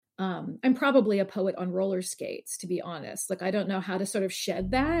I'm probably a poet on roller skates, to be honest. Like, I don't know how to sort of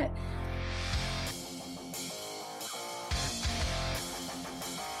shed that.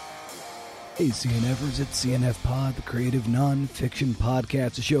 Hey CNFers, it's CNF Pod, the creative non-fiction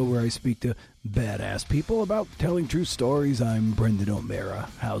podcast, a show where I speak to badass people about telling true stories. I'm Brendan O'Mara.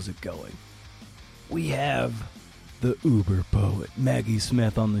 How's it going? We have the uber poet Maggie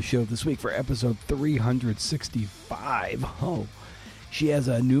Smith on the show this week for episode 365. Oh, she has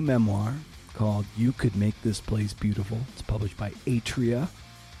a new memoir called You Could Make This Place Beautiful. It's published by Atria.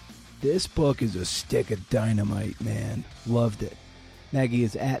 This book is a stick of dynamite, man. Loved it. Maggie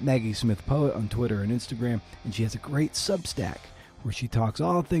is at Maggie Smith Poet on Twitter and Instagram, and she has a great Substack where she talks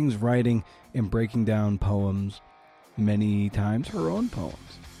all things writing and breaking down poems, many times her own poems.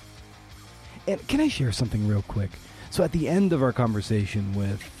 And can I share something real quick? So at the end of our conversation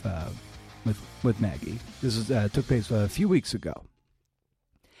with Maggie, this took place a few weeks ago,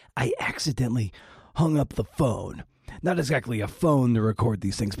 I accidentally hung up the phone. Not exactly a phone to record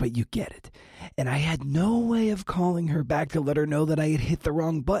these things, but you get it. And I had no way of calling her back to let her know that I had hit the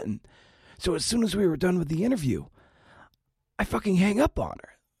wrong button. So as soon as we were done with the interview, I fucking hang up on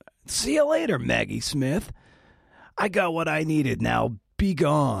her. See you later, Maggie Smith. I got what I needed. Now be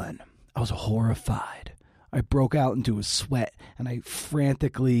gone. I was horrified. I broke out into a sweat, and I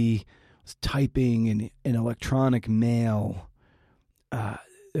frantically was typing in electronic mail to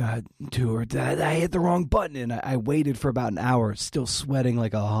her. I hit the wrong button, and I waited for about an hour, still sweating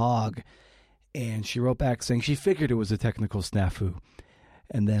like a hog. And she wrote back saying she figured it was a technical snafu.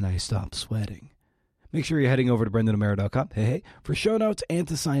 And then I stopped sweating. Make sure you're heading over to BrendanO'Mara.com for show notes and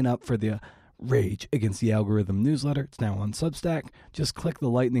to sign up for the Rage Against the Algorithm newsletter. It's now on Substack. Just click the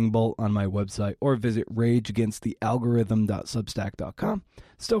lightning bolt on my website or visit rageagainstthealgorithm.substack.com.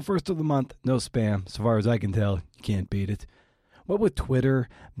 Still first of the month, no spam. So far as I can tell, you can't beat it. What with Twitter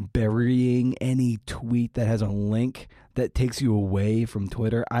burying any tweet that has a link that takes you away from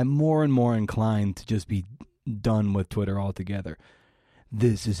Twitter, I'm more and more inclined to just be done with Twitter altogether.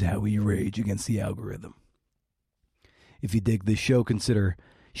 This is how we rage against the algorithm. If you dig this show, consider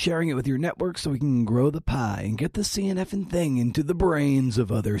sharing it with your network so we can grow the pie and get the CNFing thing into the brains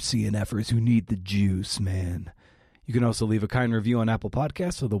of other CNFers who need the juice, man. You can also leave a kind review on Apple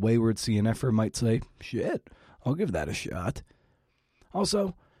Podcasts so the wayward CNFer might say, shit, I'll give that a shot.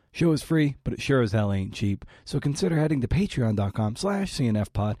 Also, show is free, but it sure as hell ain't cheap. So consider heading to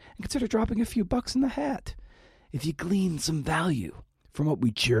patreon.com/CNFpod and consider dropping a few bucks in the hat. If you glean some value from what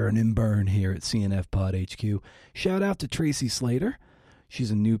we churn and burn here at CNF Pod HQ, shout out to Tracy Slater. She's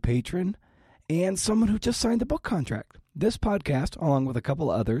a new patron and someone who just signed a book contract. This podcast, along with a couple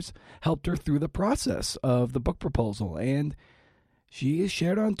others, helped her through the process of the book proposal, and she has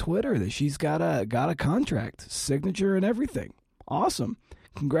shared on Twitter that she's got a contract, signature and everything. Awesome.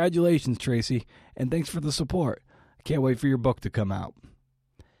 Congratulations, Tracy, and thanks for the support. I can't wait for your book to come out.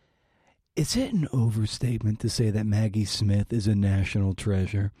 Is it an overstatement to say that Maggie Smith is a national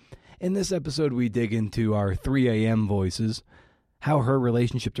treasure? In this episode, we dig into our 3 a.m. voices, how her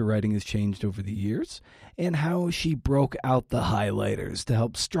relationship to writing has changed over the years, and how she broke out the highlighters to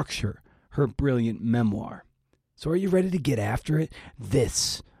help structure her brilliant memoir. So are you ready to get after it?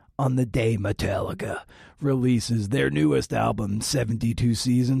 This on the day Metallica releases their newest album, 72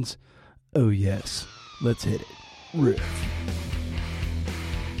 Seasons. Oh yes, let's hit it. Riff.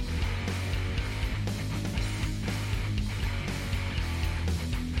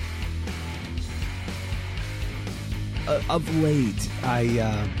 Of late, I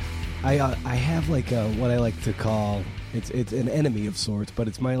have like what I like to call, it's an enemy of sorts, but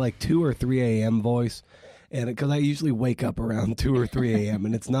it's my like 2 or 3 a.m. voice. And because I usually wake up around 2 or 3 a.m.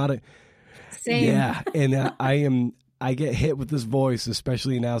 and it's not a Same. Yeah, and I get hit with this voice,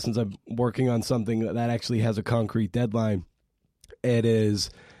 especially now since I'm working on something that actually has a concrete deadline.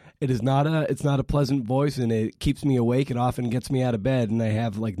 It's not a pleasant voice, and it keeps me awake. It often gets me out of bed, and I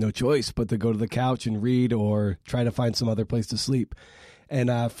have like no choice but to go to the couch and read or try to find some other place to sleep.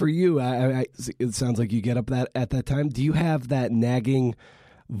 And for you, it sounds like you get up at that time. Do you have that nagging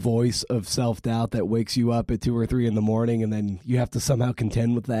voice of self-doubt that wakes you up at 2 or 3 in the morning, and then you have to somehow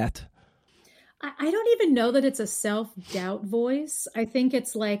contend with that? I don't even know that it's a self-doubt voice. I think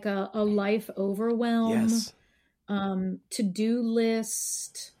it's like a life overwhelm. Yes. To-do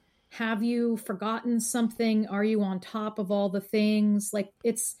list. Have you forgotten something? Are you on top of all the things? Like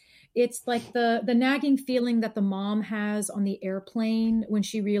it's like the nagging feeling that the mom has on the airplane when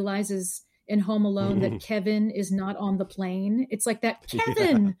she realizes in Home Alone that Kevin is not on the plane. It's like that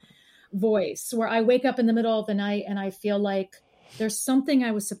Kevin voice where I wake up in the middle of the night and I feel like there's something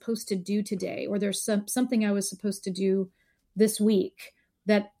I was supposed to do today, or there's something I was supposed to do this week.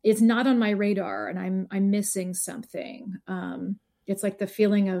 that is not on my radar, and I'm missing something. It's like the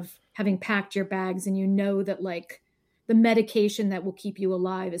feeling of having packed your bags and you know that like the medication that will keep you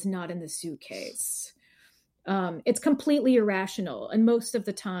alive is not in the suitcase. It's completely irrational, and most of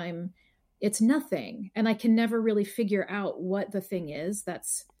the time it's nothing, and I can never really figure out what the thing is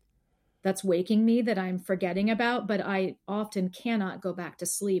that's waking me that I'm forgetting about. But I often cannot go back to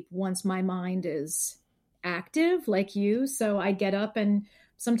sleep once my mind is active like you. So I get up and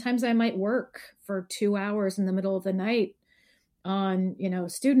sometimes I might work for 2 hours in the middle of the night on,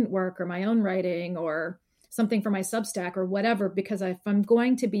 student work or my own writing or something for my Substack or whatever, because if I'm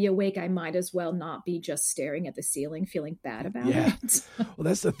going to be awake, I might as well not be just staring at the ceiling, feeling bad about it. Well,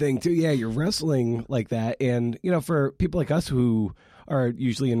 that's the thing too. Yeah. You're wrestling like that. And, for people like us who are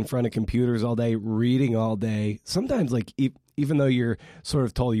usually in front of computers all day, reading all day, sometimes like even though you're sort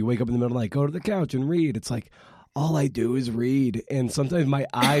of told you wake up in the middle of the night, go to the couch and read, it's like, all I do is read. And sometimes my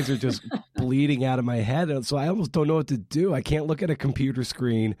eyes are just bleeding out of my head. And so I almost don't know what to do. I can't look at a computer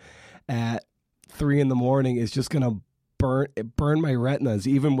screen at 3 a.m. It's just going to burn my retinas,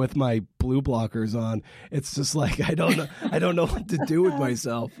 even with my blue blockers on. It's just like, I don't know what to do with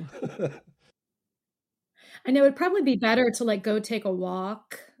myself. I know it'd probably be better to like go take a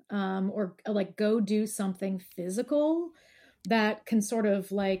walk, or like go do something physical that can sort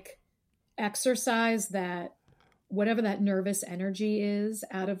of like exercise that, whatever that nervous energy is,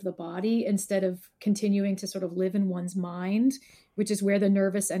 out of the body, instead of continuing to sort of live in one's mind, which is where the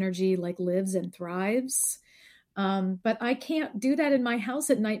nervous energy like lives and thrives. But I can't do that in my house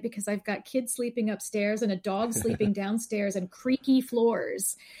at night because I've got kids sleeping upstairs and a dog sleeping downstairs and creaky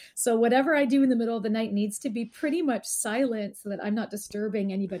floors. So whatever I do in the middle of the night needs to be pretty much silent so that I'm not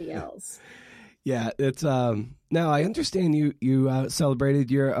disturbing anybody else. Yeah, it's now I understand you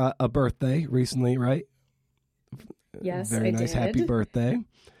celebrated your a birthday recently, right? Yes, very I nice. did. Happy birthday!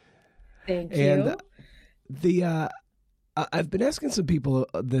 Thank you. And I've been asking some people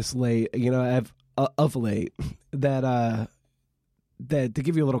this late, of late, that to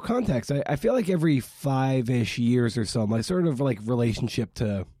give you a little context, I feel like every 5-ish years or so, my sort of like relationship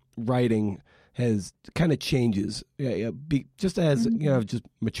to writing has kind of changes. Just as just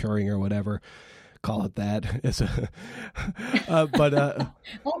maturing or whatever. Call it that. But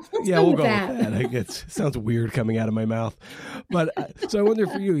yeah, we'll go with that. It sounds weird coming out of my mouth. But so I wonder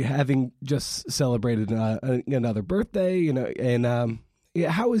for you, having just celebrated another birthday, and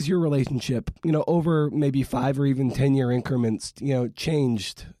how has your relationship, over maybe 5 or even 10-year increments,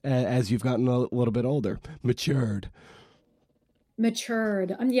 changed as you've gotten a little bit older, matured?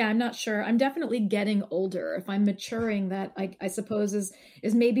 Yeah, I'm not sure. I'm definitely getting older. If I'm maturing, that I suppose is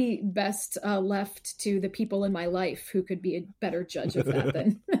maybe best left to the people in my life who could be a better judge of that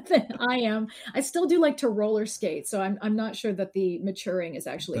than I am. I still do like to roller skate, so I'm not sure that the maturing is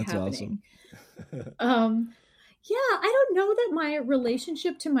actually That's happening. Awesome. Yeah, I don't know that my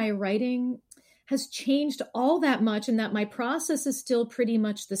relationship to my writing has changed all that much, and that my process is still pretty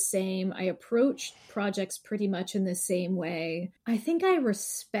much the same. I approach projects pretty much in the same way. I think I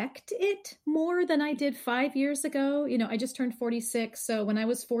respect it more than I did 5 years ago. I just turned 46. So when I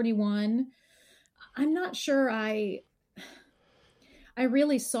was 41, I'm not sure I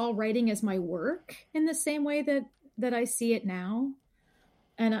really saw writing as my work in the same way that I see it now.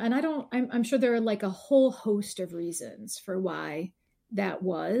 And I'm sure there are like a whole host of reasons for why that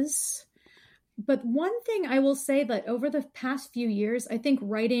was. But one thing I will say, that over the past few years, I think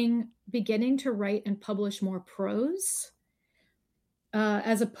beginning to write and publish more prose,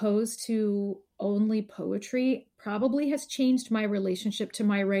 as opposed to only poetry, probably has changed my relationship to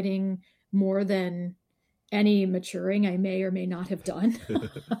my writing more than any maturing I may or may not have done.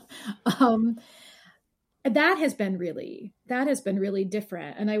 That has been really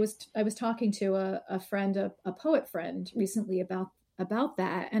different. And I was talking to a friend, a poet friend recently about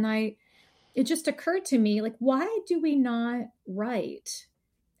that. And it just occurred to me, like, why do we not write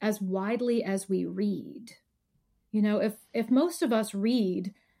as widely as we read? If most of us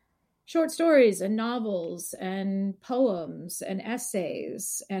read short stories and novels and poems and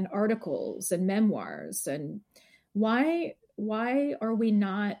essays and articles and memoirs, and why are we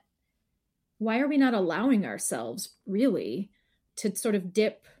not allowing ourselves really to sort of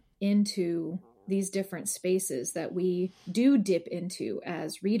dip into these different spaces that we do dip into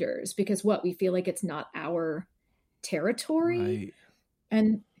as readers, because we feel like it's not our territory. Right.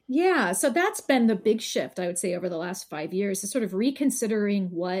 And yeah, so that's been the big shift, I would say, over the last 5 years, is sort of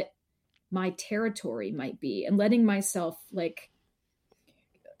reconsidering what my territory might be and letting myself like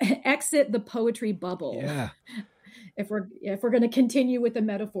exit the poetry bubble. Yeah. If we're going to continue with the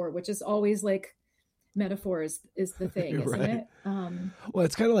metaphor, which is always like metaphor is the thing, isn't Right. it? Well,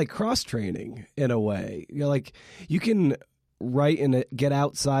 it's kind of like cross training in a way. Like you can write and get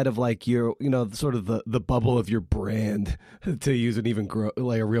outside of like your, sort of the bubble of your brand, to use an even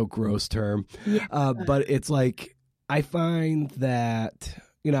like a real gross term. Yeah. But it's like I find that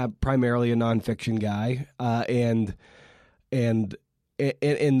I'm primarily a nonfiction guy, and in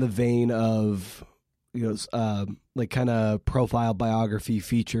the vein of like kind of profile, biography,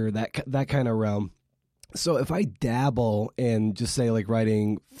 feature, that kind of realm. So if I dabble in just say like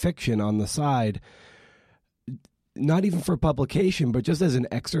writing fiction on the side, not even for publication, but just as an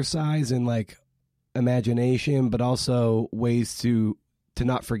exercise in like imagination, but also ways to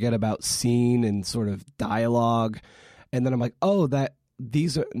not forget about scene and sort of dialogue. And then I'm like, oh,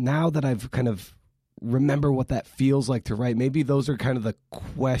 these are, now that I've kind of remember what that feels like to write, maybe those are kind of the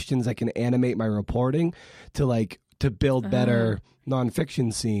questions that can animate my reporting to build better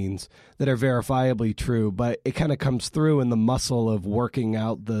nonfiction scenes that are verifiably true. But it kind of comes through in the muscle of working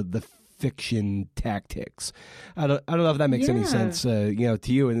out the fiction tactics. I don't know if that makes any sense, to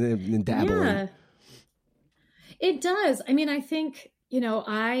you and dabbling. Yeah, it does. I mean, I think,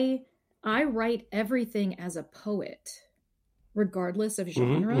 I write everything as a poet, regardless of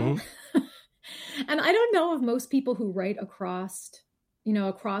genre. Mm-hmm. And I don't know if most people who write across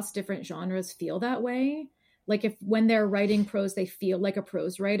different genres feel that way. Like if when they're writing prose, they feel like a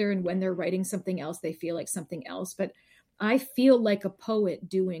prose writer, and when they're writing something else, they feel like something else. But I feel like a poet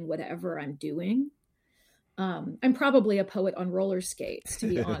doing whatever I'm doing. I'm probably a poet on roller skates, to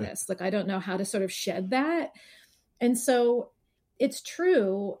be honest. Like I don't know how to sort of shed that. And so it's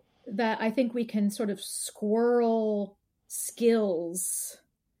true that I think we can sort of squirrel skills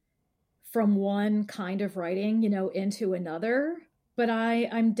from one kind of writing, into another. But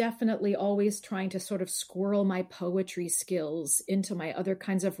I'm definitely always trying to sort of squirrel my poetry skills into my other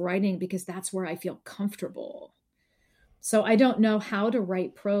kinds of writing, because that's where I feel comfortable. So I don't know how to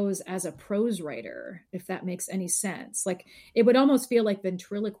write prose as a prose writer, if that makes any sense. Like it would almost feel like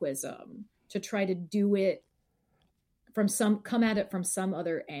ventriloquism to try to do it come at it from some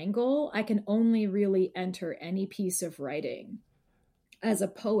other angle. I can only really enter any piece of writing as a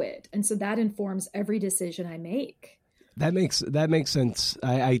poet. And so that informs every decision I make. That makes sense.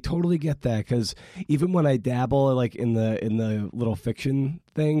 I totally get that, because even when I dabble like in the little fiction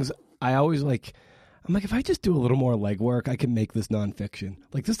things, I always I'm like, if I just do a little more legwork, I can make this nonfiction.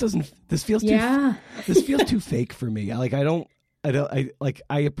 Like this feels this feels too fake for me.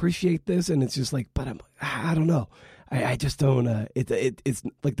 I appreciate this, and it's just like, but I don't know. I just don't. It's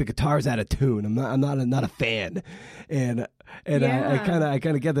like the guitar's out of tune. I'm not a fan, and I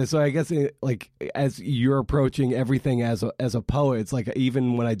kind of get this. So I guess as you're approaching everything as a poet, it's like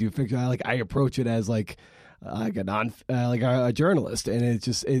even when I do fiction, I approach it as like a journalist, and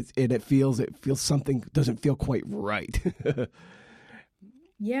it feels something doesn't feel quite right.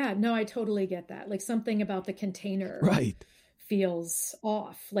 Yeah, no, I totally get that. Like something about the container, right, feels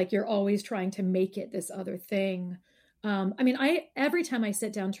off. Like you're always trying to make it this other thing. I mean, every time I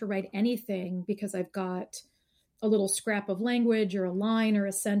sit down to write anything, because I've got a little scrap of language or a line or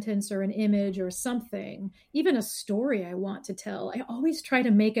a sentence or an image or something, even a story I want to tell, I always try to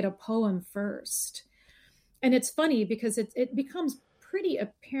make it a poem first. And it's funny because it becomes pretty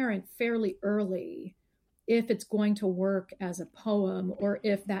apparent fairly early if it's going to work as a poem or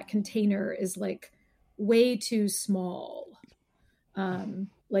if that container is like way too small,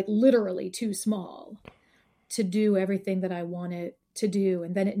 like literally too small to do everything that I want it to do.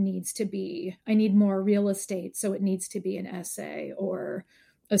 And then I need more real estate. So it needs to be an essay or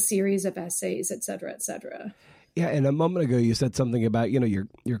a series of essays, et cetera, et cetera. Yeah. And a moment ago, you said something about, your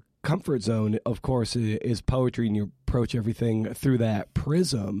comfort zone, of course, is poetry, and you approach everything through that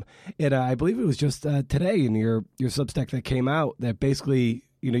prism. And I believe it was just today in your Substack that came out that basically,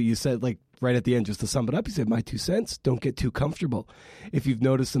 you said like right at the end, just to sum it up, you said, my 2 cents, don't get too comfortable. If you've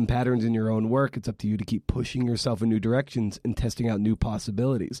noticed some patterns in your own work, it's up to you to keep pushing yourself in new directions and testing out new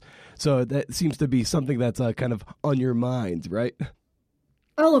possibilities. So that seems to be something that's kind of on your mind, right?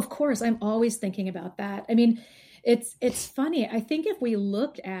 Oh, of course. I'm always thinking about that. I mean, it's funny. I think if we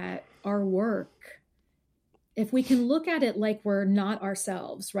look at our work, if we can look at it like we're not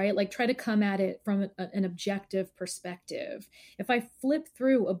ourselves, right? Like try to come at it from an objective perspective. If I flip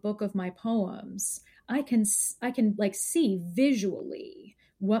through a book of my poems, I can like see visually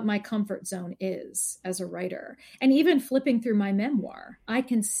what my comfort zone is as a writer. And even flipping through my memoir, I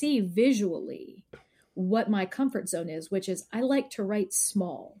can see visually what my comfort zone is, which is I like to write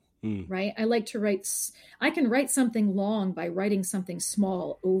small. Right? I can write something long by writing something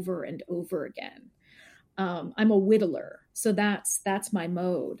small over and over again. I'm a whittler. So that's my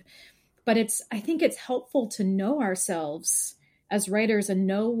mode. But I think it's helpful to know ourselves as writers and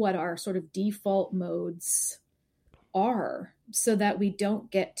know what our sort of default modes are so that we don't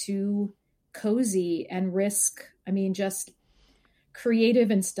get too cozy and risk, I mean, just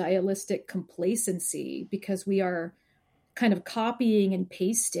creative and stylistic complacency because we are kind of copying and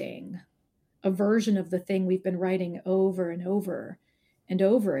pasting a version of the thing we've been writing over and over and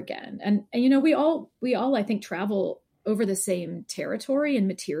over again. And you know, we all I think travel over the same territory and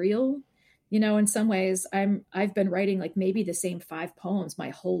material. You know, in some ways I've been writing like maybe the same 5 poems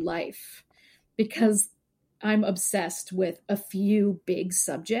my whole life because I'm obsessed with a few big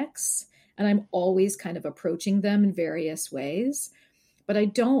subjects and I'm always kind of approaching them in various ways. But I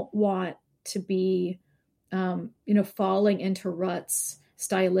don't want to be, you know, falling into ruts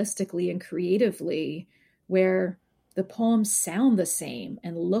stylistically and creatively where the poems sound the same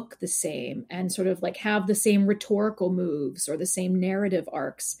and look the same and sort of like have the same rhetorical moves or the same narrative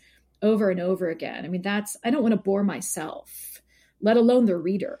arcs over and over again. I mean, I don't want to bore myself, let alone the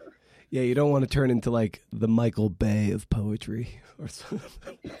reader. Yeah, you don't want to turn into like the Michael Bay of poetry or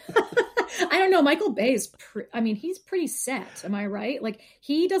something. I don't know. Michael Bay is, he's pretty set. Am I right? Like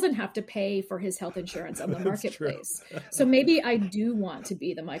he doesn't have to pay for his health insurance on the marketplace. So maybe I do want to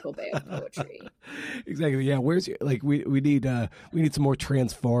be the Michael Bay of poetry. Exactly. Yeah. Where's your, like, we need some more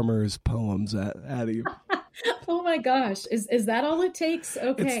Transformers poems out of you. Oh my gosh. Is that all it takes?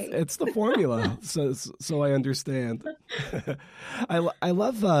 Okay. It's the formula. So I understand. I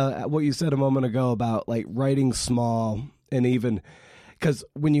love what you said a moment ago about like writing small and even, because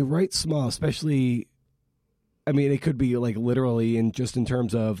when you write small, especially, I mean, it could be like literally in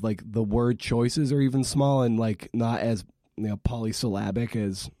terms of like the word choices are even small and like not as, you know, polysyllabic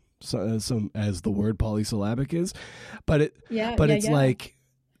as the word polysyllabic is, but it's like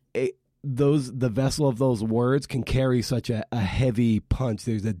the vessel of those words can carry such a heavy punch.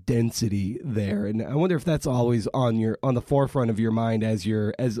 There's a density there, and I wonder if that's always on the forefront of your mind as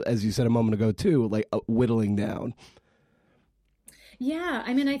you said a moment ago too, like whittling down. Yeah,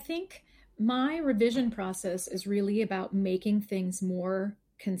 I mean, I think my revision process is really about making things more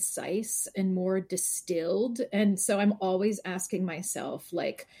concise and more distilled. And so I'm always asking myself,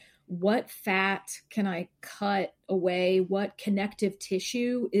 like, what fat can I cut away? What connective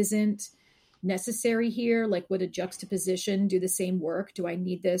tissue isn't necessary here? Like, would a juxtaposition do the same work? Do I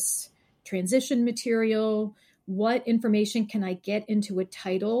need this transition material? What information can I get into a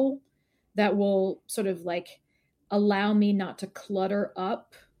title that will sort of like allow me not to clutter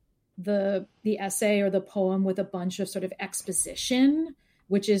up the essay or the poem with a bunch of sort of exposition,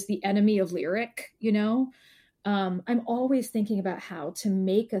 which is the enemy of lyric, you know? I'm always thinking about how to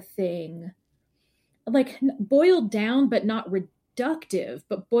make a thing like boiled down, but not reductive,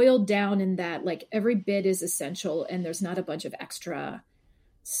 but boiled down in that like every bit is essential and there's not a bunch of extra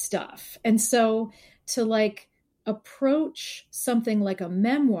stuff. And so to like approach something like a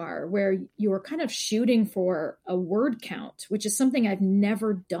memoir where you're kind of shooting for a word count, which is something I've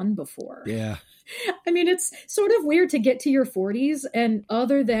never done before. Yeah. I mean, it's sort of weird to get to your 40s and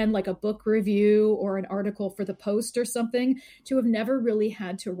other than like a book review or an article for the Post or something, to have never really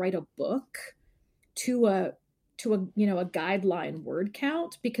had to write a book to a you know, a guideline word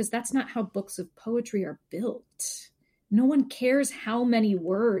count, because that's not how books of poetry are built. No one cares how many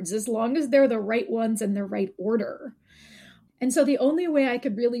words, as long as they're the right ones in the right order. And so the only way I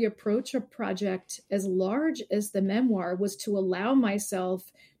could really approach a project as large as the memoir was to allow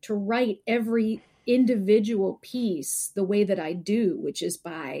myself to write every individual piece the way that I do, which is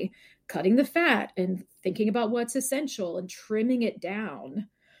by cutting the fat and thinking about what's essential and trimming it down,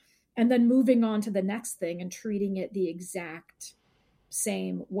 and then moving on to the next thing and treating it the exact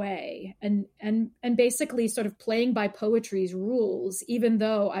same way, and basically sort of playing by poetry's rules, even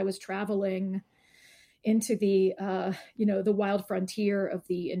though I was traveling into the you know, the wild frontier of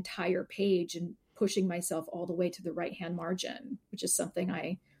the entire page and pushing myself all the way to the right hand margin, which is something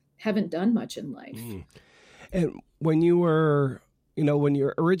I haven't done much in life. And when you were, you know, when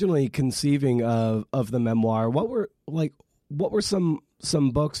you're originally conceiving of the memoir, what were some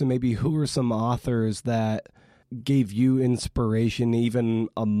books and maybe who were some authors that gave you inspiration, even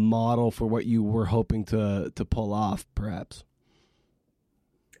a model for what you were hoping to pull off, perhaps?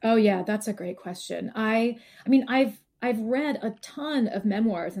 Oh yeah, that's a great question. I mean, I've read a ton of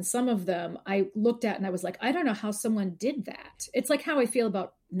memoirs, and some of them I looked at and I was like, I don't know how someone did that. It's like how I feel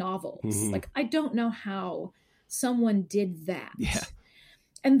about novels. Mm-hmm. Like, I don't know how someone did that. Yeah.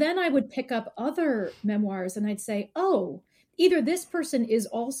 And then I would pick up other memoirs and I'd say, oh, either this person is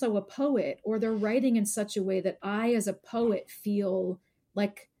also a poet or they're writing in such a way that I, as a poet, feel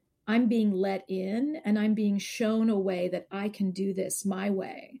like I'm being let in and I'm being shown a way that I can do this my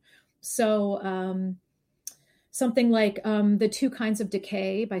way. So something like The Two Kinds of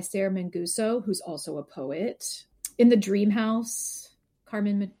Decay by Sarah Manguso, who's also a poet. In the Dream House,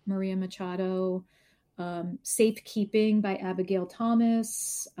 Carmen Maria Machado. Safekeeping by Abigail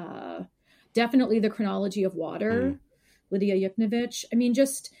Thomas. Definitely The Chronology of Water, Lydia Yuknovich. I mean,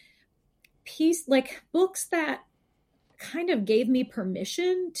 just books that kind of gave me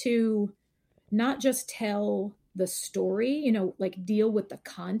permission to not just tell the story, like deal with the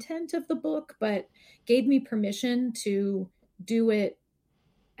content of the book, but gave me permission to do it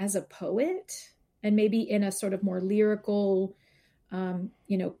as a poet and maybe in a sort of more lyrical,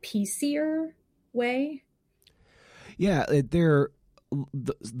 piecier way. Yeah,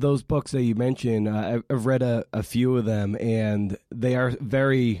 those books that you mentioned. I've read a few of them, and they are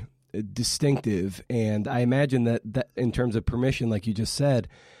very distinctive. And I imagine that in terms of permission, like you just said,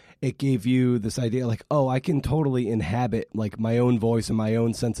 it gave you this idea like, oh, I can totally inhabit like my own voice and my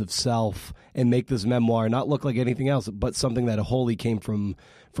own sense of self and make this memoir not look like anything else, but something that wholly came from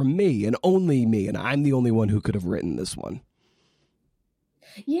me and only me. And I'm the only one who could have written this one.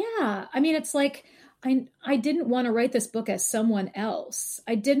 Yeah. I mean, it's like, I didn't want to write this book as someone else.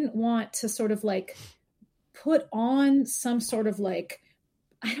 I didn't want to sort of like put on some sort of like,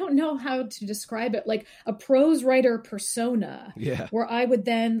 I don't know how to describe it, like a prose writer persona, where I would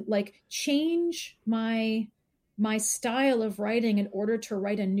then like change my style of writing in order to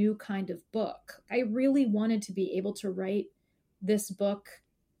write a new kind of book. I really wanted to be able to write this book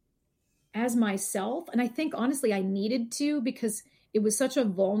as myself. And I think honestly, I needed to, because it was such a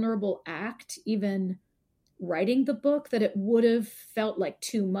vulnerable act, even writing the book, that it would have felt like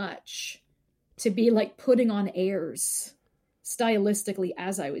too much to be like putting on airs stylistically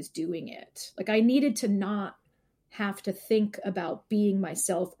as I was doing it. Like I needed to not have to think about being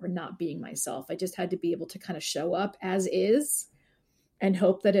myself or not being myself. I just had to be able to kind of show up as is and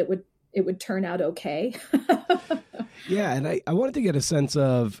hope that it would turn out okay. Yeah, and I wanted to get a sense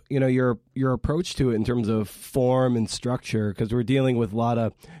of, your approach to it in terms of form and structure, because we're dealing with a lot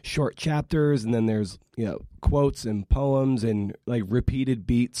of short chapters, and then there's, quotes and poems and like repeated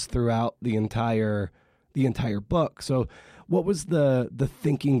beats throughout the entire book. So what was the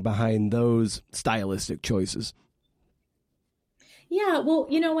thinking behind those stylistic choices? Yeah, well,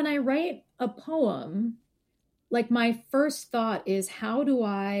 when I write a poem, like my first thought is, how do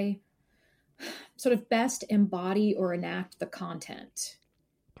I sort of best embody or enact the content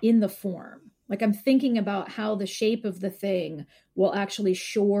in the form? Like I'm thinking about how the shape of the thing will actually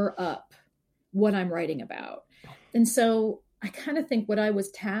shore up what I'm writing about. And so I kind of think what I was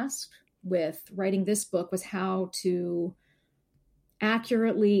tasked with writing this book was how to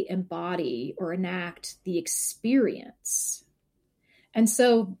accurately embody or enact the experience. And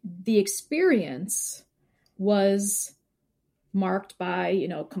so the experience was marked by,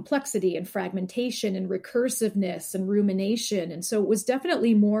 complexity and fragmentation and recursiveness and rumination. And so it was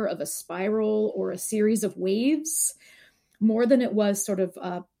definitely more of a spiral or a series of waves, more than it was sort of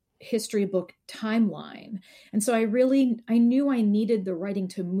a history book timeline. And so I knew I needed the writing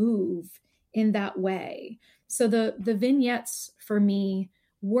to move in that way. So the vignettes for me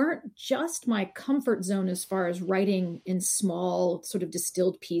weren't just my comfort zone as far as writing in small sort of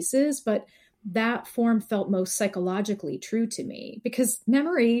distilled pieces, but that form felt most psychologically true to me, because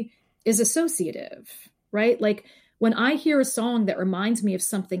memory is associative, right? Like when I hear a song that reminds me of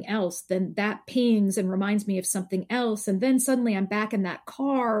something else, then that pings and reminds me of something else. And then suddenly I'm back in that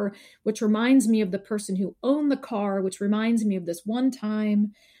car, which reminds me of the person who owned the car, which reminds me of this one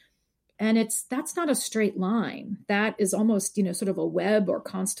time. And that's not a straight line. That is almost, sort of a web or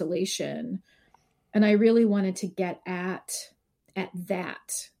constellation. And I really wanted to get at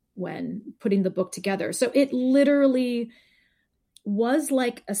that when putting the book together. So it literally was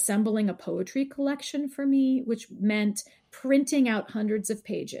like assembling a poetry collection for me, which meant printing out hundreds of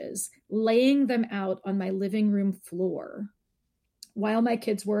pages, laying them out on my living room floor while my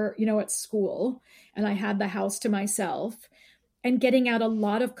kids were, at school, and I had the house to myself, and getting out a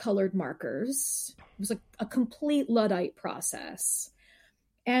lot of colored markers. It was a complete Luddite process.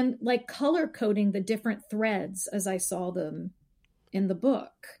 And like color coding the different threads as I saw them in the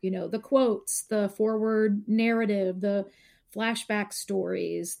book, the quotes, the forward narrative, the flashback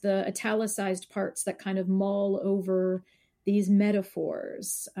stories, the italicized parts that kind of mull over these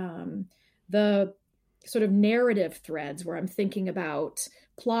metaphors, the sort of narrative threads where I'm thinking about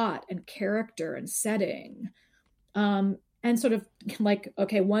plot and character and setting, and sort of like,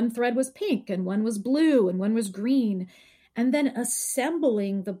 okay, one thread was pink and one was blue and one was green, and then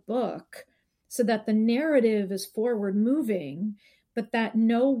assembling the book so that the narrative is forward moving, but that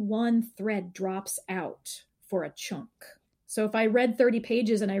no one thread drops out for a chunk. So if I read 30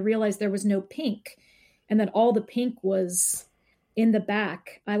 pages and I realized there was no pink and that all the pink was in the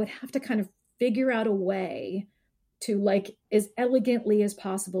back, I would have to kind of figure out a way to, like, as elegantly as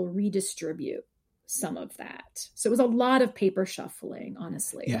possible, redistribute some of that. So it was a lot of paper shuffling,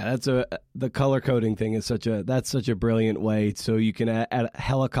 honestly. Yeah, the color coding thing is such a brilliant way. So you can at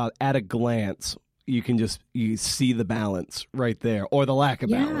a glance, you see the balance right there, or the lack of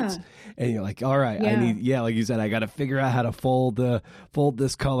balance, and you're like, all right, like you said, I got to figure out how to fold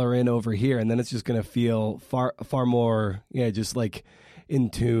this color in over here, and then it's just going to feel far more, just like in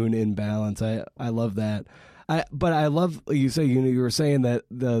tune, in balance. I love that. But I love, you say, you were saying that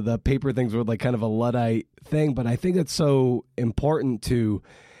the paper things were like kind of a Luddite thing, but I think it's so important to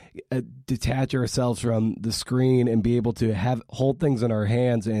detach ourselves from the screen and be able to hold things in our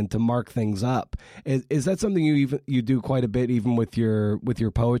hands and to mark things up. Is that something you do quite a bit, even with your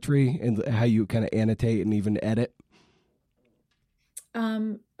poetry, and how you kind of annotate and even edit?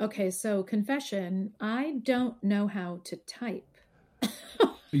 Okay, so confession, I don't know how to type.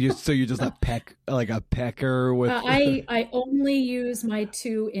 You're just a pecker with. I only use my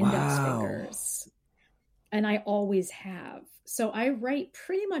 2 index fingers, and I always have. So I write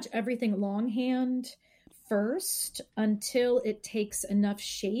pretty much everything longhand first until it takes enough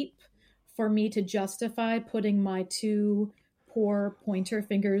shape for me to justify putting my 2 poor pointer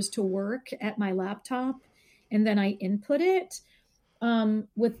fingers to work at my laptop, and then I input it.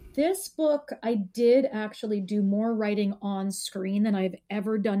 With this book, I did actually do more writing on screen than I've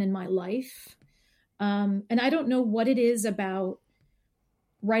ever done in my life. And I don't know what it is about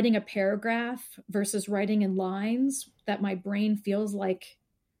writing a paragraph versus writing in lines that my brain feels like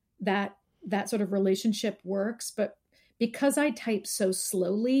that sort of relationship works. But because I type so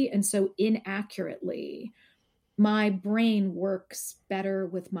slowly and so inaccurately, my brain works better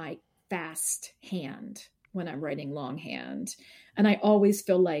with my fast hand when I'm writing longhand. And I always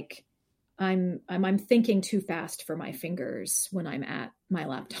feel like I'm thinking too fast for my fingers when I'm at my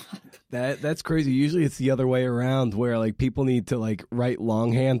laptop. That's crazy. Usually it's the other way around, where like people need to like write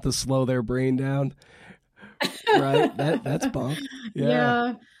longhand to slow their brain down. Right? That's bunk.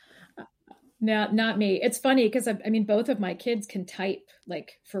 Yeah. No, not me. It's funny because I mean, both of my kids can type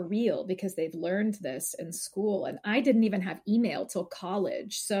like for real because they've learned this in school, and I didn't even have email till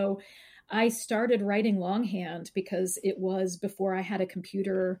college. So I started writing longhand because it was before I had a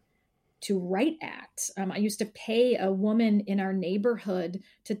computer to write at. I used to pay a woman in our neighborhood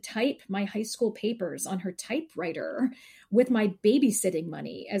to type my high school papers on her typewriter with my babysitting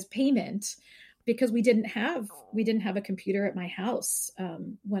money as payment, because we didn't have a computer at my house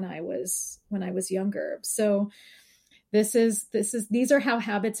when I was younger. So these are how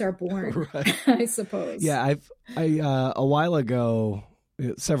habits are born, right. I suppose. Yeah, I a while ago,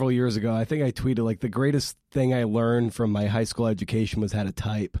 several years ago, I think I tweeted like the greatest thing I learned from my high school education was how to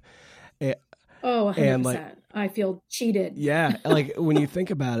type. 100%. And like, I feel cheated. Yeah, like when you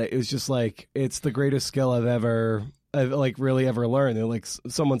think about it, it's just like it's the greatest skill I've really ever learned. And like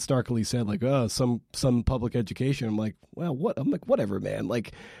someone snarkily said, like, oh, some public education. I'm like, well, what? I'm like, whatever, man.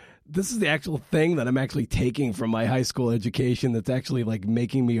 Like, this is the actual thing that I'm actually taking from my high school education that's actually like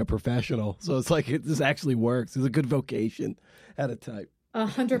making me a professional. So it's like this actually works. It's a good vocation. How to type.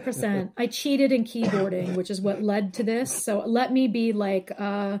 100%. I cheated in keyboarding, which is what led to this. So let me be like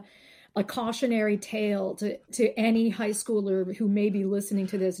a cautionary tale to any high schooler who may be listening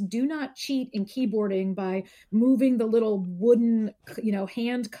to this. Do not cheat in keyboarding by moving the little wooden,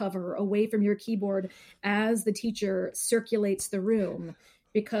 hand cover away from your keyboard as the teacher circulates the room,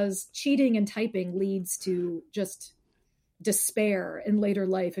 because cheating and typing leads to just despair in later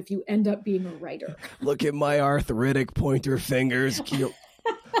life if you end up being a writer. Look at my arthritic pointer fingers.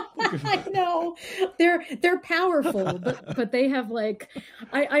 I know they're powerful, but they have like,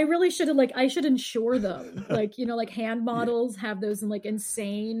 I really should have I should insure them. Like, like hand models have those in like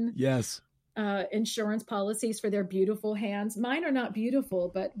insane insurance policies for their beautiful hands. Mine are not beautiful,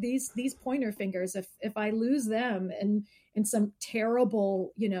 but these pointer fingers, if I lose them in some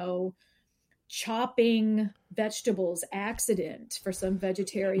terrible, chopping vegetables accident for some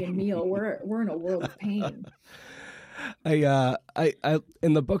vegetarian meal, we're in a world of pain. I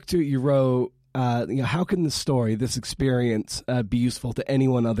in the book too, you wrote, how can this experience be useful to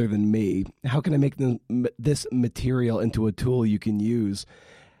anyone other than me? How can I make this material into a tool you can use?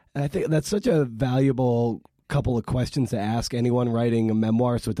 And I think that's such a valuable couple of questions to ask anyone writing a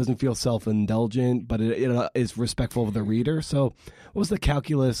memoir, so it doesn't feel self-indulgent, but it is respectful of the reader. So what was the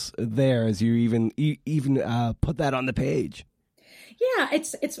calculus there as you even put that on the page? Yeah,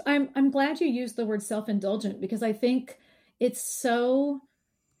 it's I'm glad you used the word self-indulgent, because I think it's so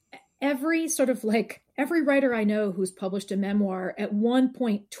every sort of like every writer I know who's published a memoir at one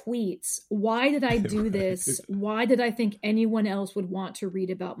point tweets, why did I do this? Why did I think anyone else would want to read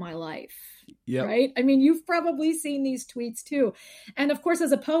about my life? Yep. Right. I mean, you've probably seen these tweets too. And of course,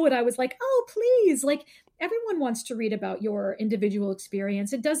 as a poet, I was like, oh, please, like everyone wants to read about your individual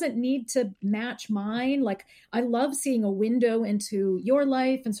experience. It doesn't need to match mine. Like I love seeing a window into your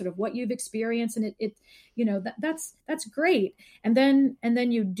life and sort of what you've experienced. And it you know, that's great. And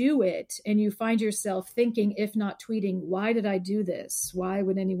then you do it and you find yourself thinking, if not tweeting, why did I do this? Why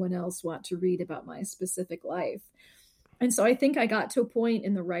would anyone else want to read about my specific life? And so I think I got to a point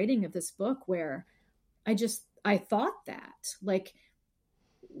in the writing of this book where I thought that, like,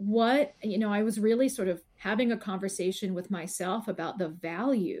 what, you know, I was really sort of having a conversation with myself about the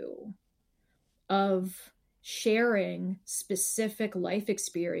value of sharing specific life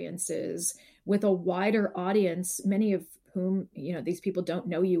experiences with a wider audience, many of whom, you know, these people don't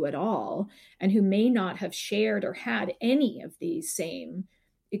know you at all, and who may not have shared or had any of these same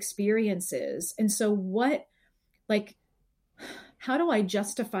experiences. And so what, like, how do I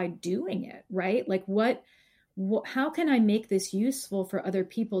justify doing it, right? Like how can I make this useful for other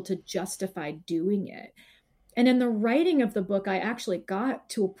people to justify doing it? And in the writing of the book, I actually got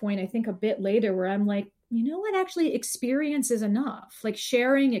to a point, I think a bit later, where I'm like, you know what, actually experience is enough. Like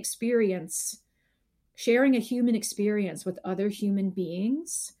sharing a human experience with other human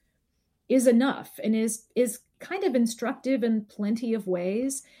beings is enough and is kind of instructive in plenty of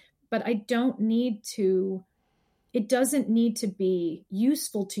ways, but it doesn't need to be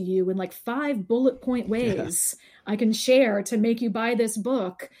useful to you in like 5 bullet point ways I can share to make you buy this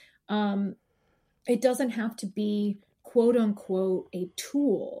book. It doesn't have to be quote unquote a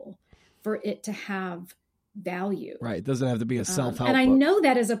tool for it to have value. Right. It doesn't have to be a self-help and I book. know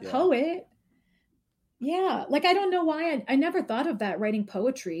that as a poet. Yeah. Like, I don't know why I never thought of that writing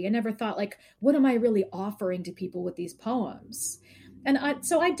poetry. I never thought like, what am I really offering to people with these poems? And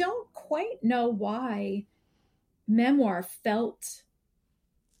so I don't quite know why memoir felt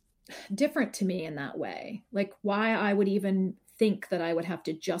different to me in that way. Like why I would even think that I would have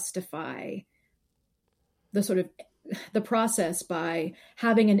to justify the sort of the process by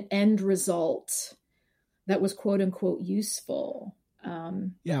having an end result that was quote unquote useful.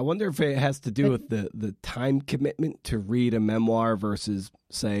 Yeah, I wonder if it has to do with the time commitment to read a memoir versus,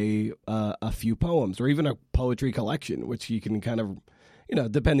 say, a few poems or even a poetry collection, which you can kind of, you know,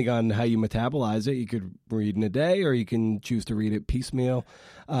 depending on how you metabolize it, you could read in a day or you can choose to read it piecemeal.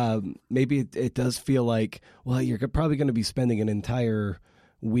 Maybe it does feel like, well, you're probably going to be spending an entire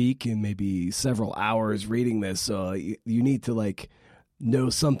week and maybe several hours reading this. So you need to like know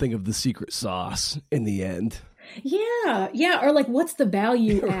something of the secret sauce in the end. Yeah. Or like, what's the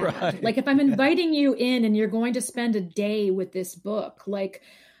value add? Right. Like if I'm inviting you in and you're going to spend a day with this book, like,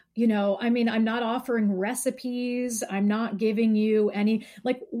 you know, I mean, I'm not offering recipes. I'm not giving you any,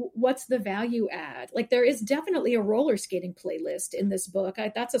 like, what's the value add? Like there is definitely a roller skating playlist in this book.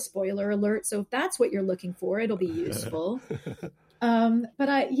 That's a spoiler alert. So if that's what you're looking for, it'll be useful. But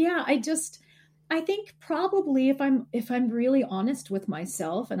I think probably if I'm really honest with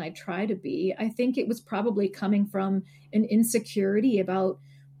myself, and I try to be, I think it was probably coming from an insecurity about,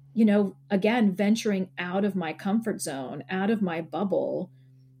 you know, again, venturing out of my comfort zone, out of my bubble,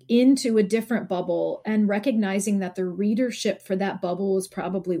 into a different bubble, and recognizing that the readership for that bubble is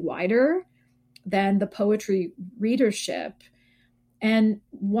probably wider than the poetry readership, and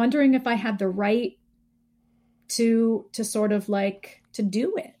wondering if I had the right to sort of like to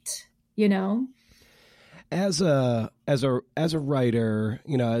do it, you know. As a writer,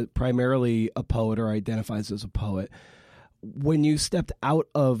 you know, primarily a poet or identifies as a poet, when you stepped out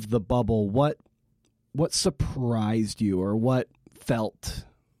of the bubble, what surprised you, or what felt,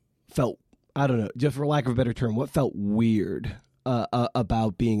 I don't know, just for lack of a better term, what felt weird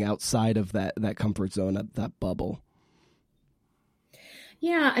about being outside of that comfort zone, that bubble?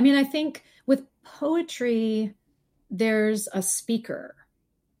 Yeah, I mean, I think with poetry, there's a speaker,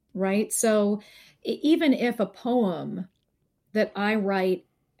 right? So even if a poem that I write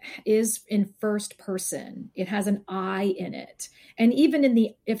is in first person, it has an I in it. And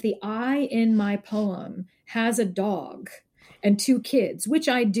even if the I in my poem has a dog and 2 kids, which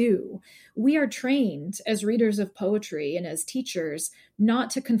I do, we are trained as readers of poetry and as teachers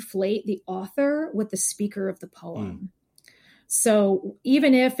not to conflate the author with the speaker of the poem. So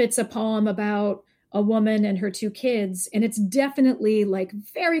even if it's a poem about a woman and her 2 kids, and it's definitely like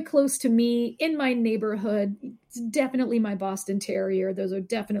very close to me in my neighborhood, it's definitely my Boston Terrier, those are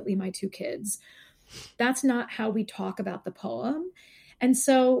definitely my 2 kids, that's not how we talk about the poem. And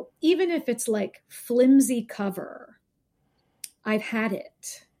so even if it's like flimsy cover, I've had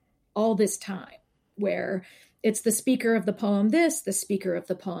it. all this time, where it's the speaker of the poem this, the speaker of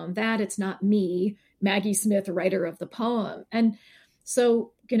the poem that. It's not me, Maggie Smith, writer of the poem. And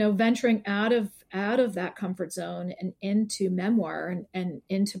so, venturing out of that comfort zone and into memoir and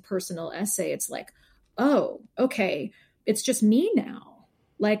into personal essay, it's like, oh, okay, it's just me now.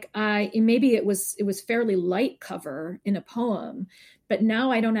 Like maybe it was fairly light cover in a poem, but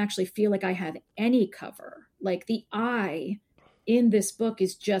now I don't actually feel like I have any cover. Like the I in this book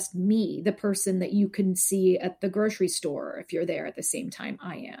is just me, the person that you can see at the grocery store if you're there at the same time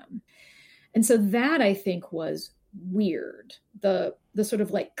I am. And so that, I think, was weird. The sort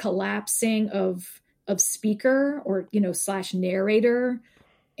of like collapsing of speaker or, / narrator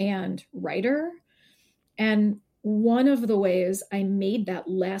and writer. And one of the ways I made that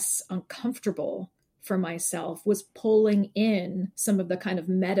less uncomfortable for myself was pulling in some of the kind of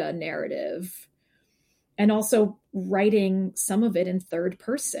meta narrative and also writing some of it in third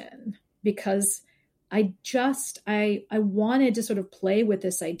person, because I wanted to sort of play with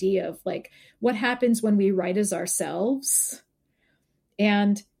this idea of like, what happens when we write as ourselves,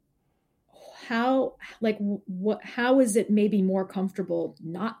 and how is it maybe more comfortable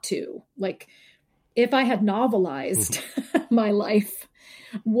not to? Like, if I had novelized my life,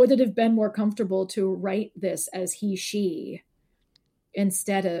 would it have been more comfortable to write this as he, she,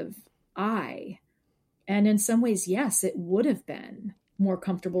 instead of I? And in some ways, yes, it would have been more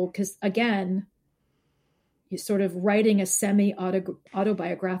comfortable, because again, you sort of writing a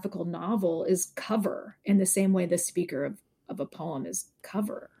semi-autobiographical novel is cover in the same way the speaker of a poem is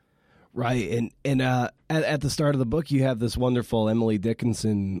cover. Right. And at the start of the book, you have this wonderful Emily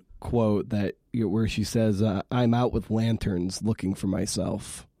Dickinson quote that where she says, I'm out with lanterns looking for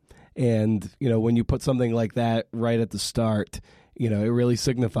myself. And, when you put something like that right at the start, it really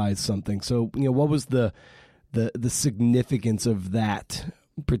signifies something. So, what was the significance of that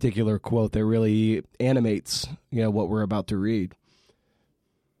particular quote that really animates, what we're about to read?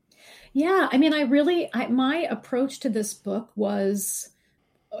 Yeah. I mean, my approach to this book was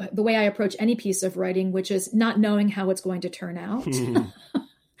the way I approach any piece of writing, which is not knowing how it's going to turn out.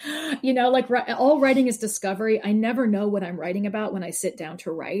 Like all writing is discovery. I never know what I'm writing about when I sit down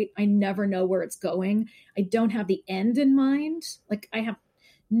to write. I never know where it's going. I don't have the end in mind. Like I have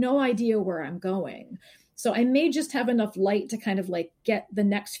no idea where I'm going. So I may just have enough light to kind of like get the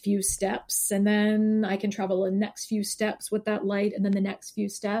next few steps, and then I can travel the next few steps with that light, and then the next few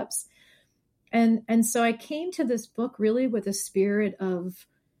steps. And so I came to this book really with a spirit of,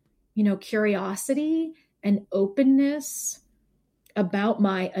 curiosity and openness about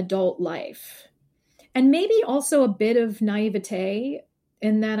my adult life. And maybe also a bit of naivete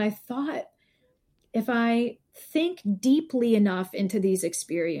in that I thought, if I think deeply enough into these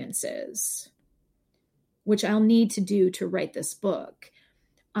experiences, which I'll need to do to write this book,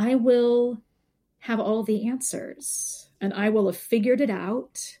 I will have all the answers, and I will have figured it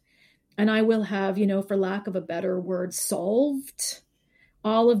out, and I will have, for lack of a better word, solved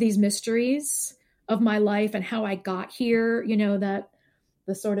all of these mysteries of my life and how I got here, that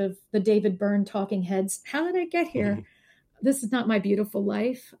the sort of the David Byrne talking heads, how did I get here? This is not my beautiful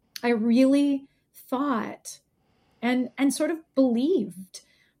life. I really thought and sort of believed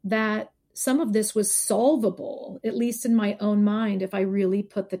that some of this was solvable, at least in my own mind, if I really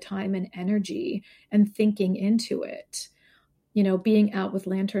put the time and energy and thinking into it, being out with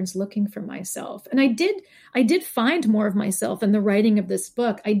lanterns looking for myself. And I did find more of myself in the writing of this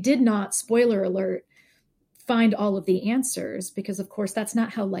book. I did not, spoiler alert, find all of the answers, because of course that's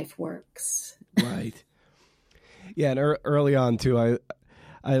not how life works. Right. Yeah. And early on too,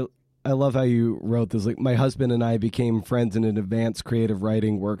 I love how you wrote this. Like, my husband and I became friends in an advanced creative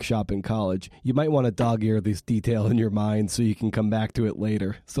writing workshop in college. You might want to dog-ear this detail in your mind so you can come back to it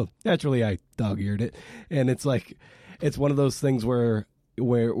later. So naturally, I dog-eared it, and it's like, it's one of those things where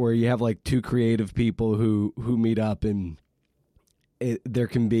you have like two creative people who meet up, and there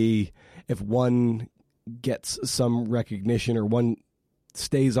can be, if one gets some recognition or one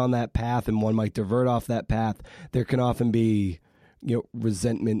stays on that path and one might divert off that path, there can often be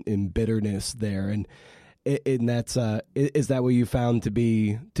resentment and bitterness there, and that's is that what you found to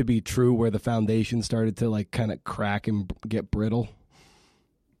be true, where the foundation started to like kind of crack and get brittle?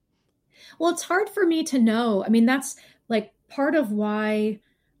 Well, it's hard for me to know. I mean, that's like part of why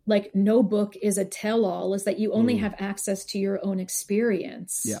like no book is a tell-all, is that you only have access to your own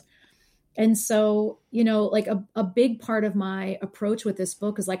experience. Yeah. And so, like a big part of my approach with this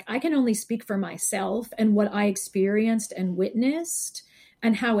book is like, I can only speak for myself and what I experienced and witnessed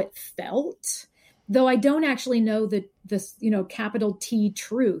and how it felt, though I don't actually know this, capital T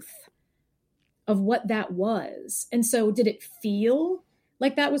truth of what that was. And so did it feel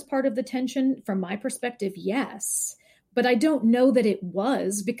like that was part of the tension from my perspective? Yes. But I don't know that it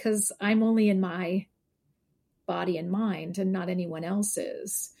was, because I'm only in my body and mind and not anyone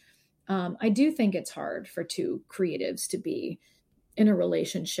else's. I do think it's hard for two creatives to be in a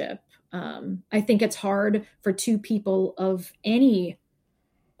relationship. I think it's hard for two people in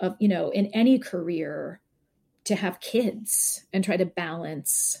any career to have kids and try to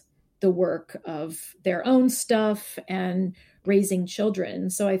balance the work of their own stuff and raising children.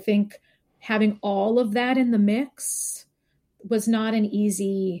 So I think having all of that in the mix was not an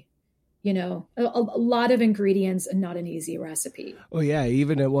easy, a lot of ingredients and not an easy recipe. Well, yeah,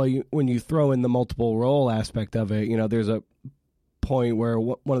 even when you throw in the multiple role aspect of it, there's a point where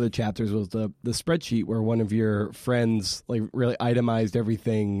one of the chapters was the spreadsheet where one of your friends like really itemized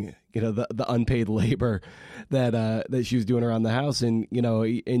everything, the unpaid labor that she was doing around the house, and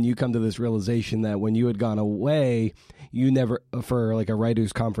you come to this realization that when you had gone away, you never, for like a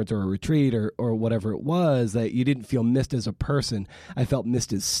writers conference or a retreat or whatever it was, that you didn't feel missed as a person. I felt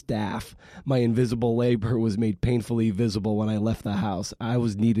missed as staff. My invisible labor was made painfully visible when I left the house. I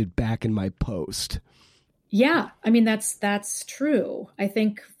was needed back in my post. Yeah, I mean, that's true. I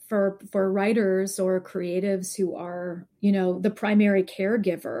think for writers or creatives who are, the primary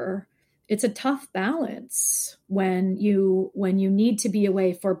caregiver, it's a tough balance when you need to be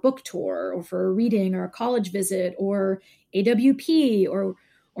away for a book tour or for a reading or a college visit or AWP or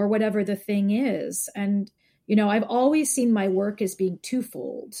whatever the thing is. And, I've always seen my work as being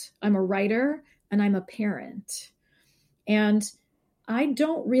twofold. I'm a writer and I'm a parent. And I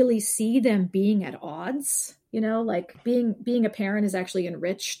don't really see them being at odds, like being a parent has actually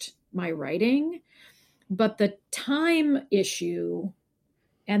enriched my writing, but the time issue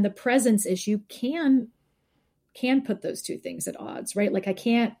and the presence issue can put those two things at odds, right? Like I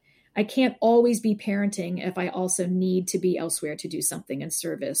can't always be parenting if I also need to be elsewhere to do something in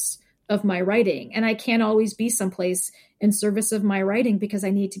service of my writing. And I can't always be someplace in service of my writing because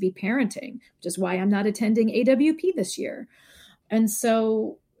I need to be parenting, which is why I'm not attending AWP this year. And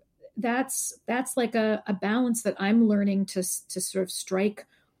so that's like a balance that I'm learning to sort of strike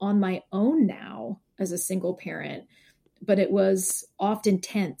on my own now as a single parent. But it was often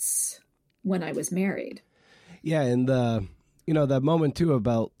tense when I was married. Yeah. And that moment too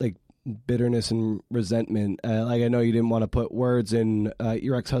about like bitterness and resentment. Like I know you didn't want to put words in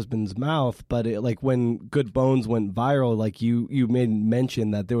your ex-husband's mouth, but like when Good Bones went viral, like you made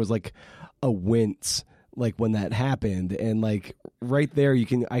mention that there was like a wince like when that happened, and like right there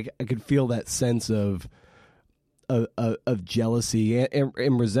I could feel that sense of jealousy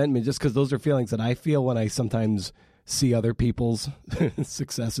and resentment, just because those are feelings that I feel when I sometimes see other people's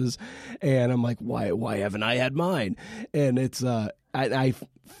successes, and I'm like, why haven't I had mine? And it's I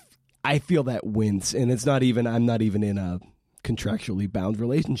feel that wince, and I'm not even in a contractually bound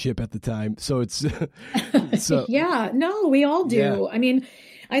relationship at the time, so it's so yeah, no, we all do. Yeah. I mean,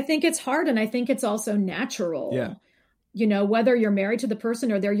 I think it's hard, and I think it's also natural. Yeah. Whether you're married to the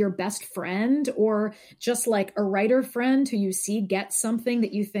person or they're your best friend or just like a writer friend who you see get something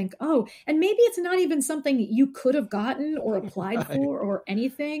that you think, oh, and maybe it's not even something you could have gotten or applied for or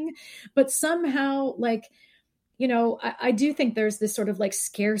anything, but somehow like, I do think there's this sort of like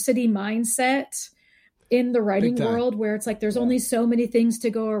scarcity mindset in the writing world where it's like there's only so many things to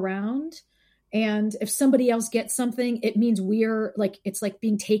go around. And if somebody else gets something, it means we're like, it's like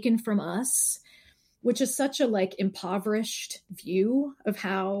being taken from us, which is such a like impoverished view of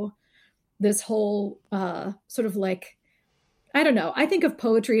how this whole sort of like, I don't know. I think of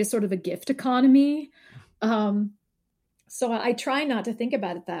poetry as sort of a gift economy. So I try not to think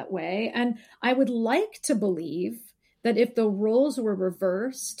about it that way. And I would like to believe that if the roles were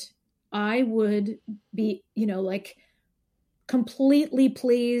reversed, I would be, like completely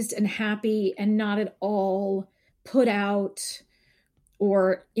pleased and happy and not at all put out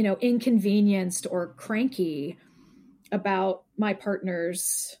or, inconvenienced or cranky about my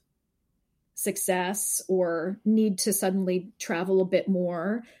partner's success or need to suddenly travel a bit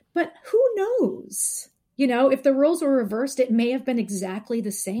more. But who knows? If the roles were reversed, it may have been exactly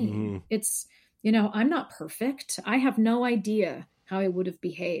the same. Mm-hmm. It's, I'm not perfect. I have no idea how I would have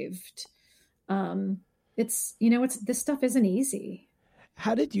behaved. It's this stuff isn't easy.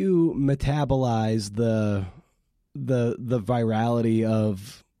 How did you metabolize the virality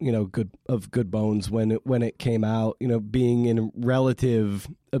of Good Bones when it came out, being in relative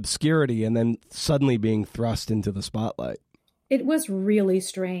obscurity and then suddenly being thrust into the spotlight? It was really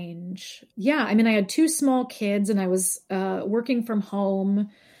strange. Yeah, I mean, I had two small kids and I was working from home.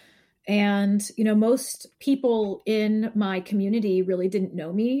 And, most people in my community really didn't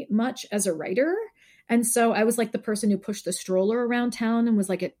know me much as a writer. And so I was like the person who pushed the stroller around town and was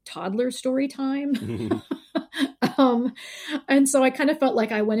like at toddler story time. And so I kind of felt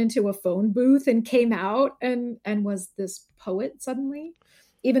like I went into a phone booth and came out and was this poet suddenly,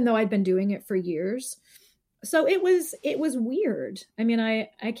 even though I'd been doing it for years. So it was weird. I mean, I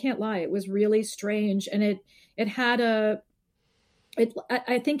can't lie. It was really strange. And I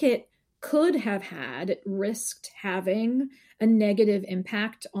think it could have risked having a negative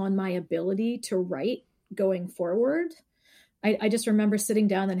impact on my ability to write going forward. I just remember sitting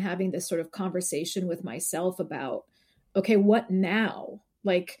down and having this sort of conversation with myself about, okay, what now?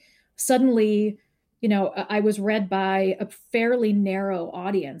 Like suddenly, I was read by a fairly narrow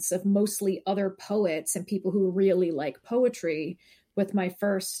audience of mostly other poets and people who really like poetry with my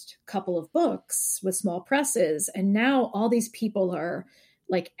first couple of books with small presses. And now all these people are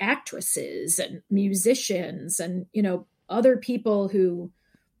like actresses and musicians and, other people who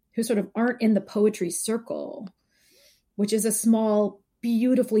sort of aren't in the poetry circle, which is a small,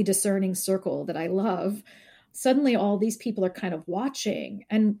 beautifully discerning circle that I love. Suddenly all these people are kind of watching,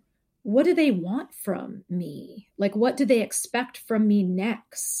 and what do they want from me? Like, what do they expect from me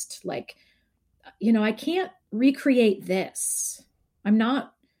next? Like, I can't recreate this. I'm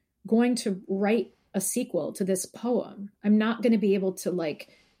not going to write a sequel to this poem. I'm not going to be able to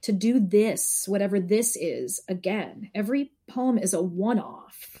do this, whatever this is, again. Every poem is a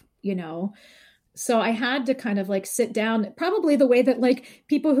one-off, So I had to kind of like sit down, probably the way that like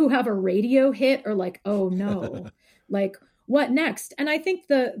people who have a radio hit are like, oh no, like what next? And I think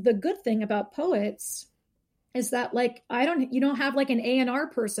the good thing about poets is that like, you don't have like an A&R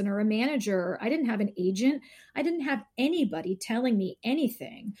person or a manager. I didn't have an agent. I didn't have anybody telling me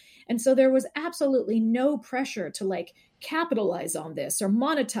anything. And so there was absolutely no pressure to like capitalize on this or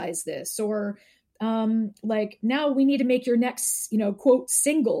monetize this or like now we need to make your next, quote,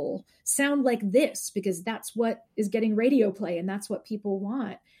 single sound like this because that's what is getting radio play and that's what people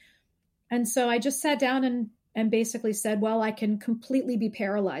want. And so I just sat down and basically said, well, I can completely be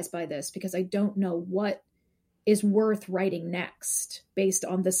paralyzed by this because I don't know what is worth writing next based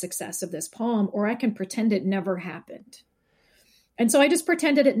on the success of this poem, or I can pretend it never happened. And so I just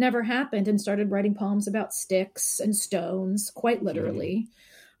pretended it never happened and started writing poems about sticks and stones, quite literally.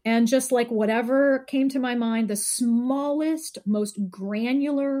 And just like whatever came to my mind, the smallest, most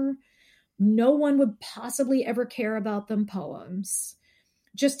granular, no one would possibly ever care about them poems,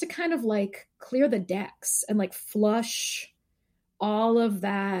 just to kind of like clear the decks and like flush all of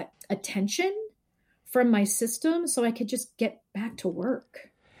that attention from my system so I could just get back to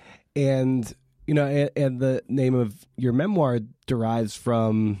work. And, and the name of your memoir derives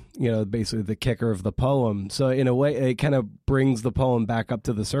from, basically the kicker of the poem. So in a way, it kind of brings the poem back up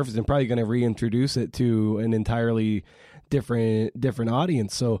to the surface and probably going to reintroduce it to an entirely different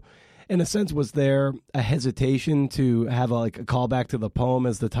audience. So in a sense, was there a hesitation to have a callback to the poem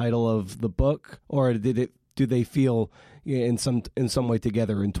as the title of the book, or do they feel in some way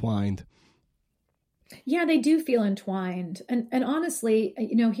together entwined? Yeah, they do feel entwined. And honestly,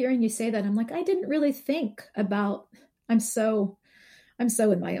 hearing you say that, I'm like, I didn't really think about, I'm so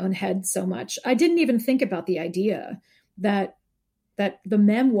in my own head so much. I didn't even think about the idea that the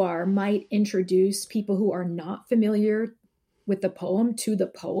memoir might introduce people who are not familiar with the poem to the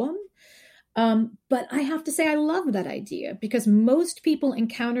poem. But I have to say, I love that idea because most people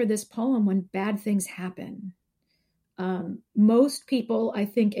encounter this poem when bad things happen. Most people, I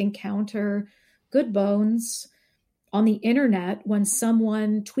think, encounter Good Bones on the internet when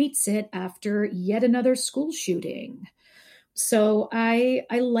someone tweets it after yet another school shooting. So I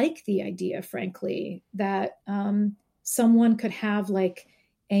like the idea, frankly, that someone could have like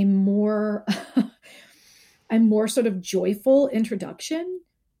a more sort of joyful introduction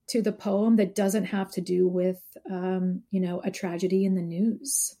to the poem that doesn't have to do with a tragedy in the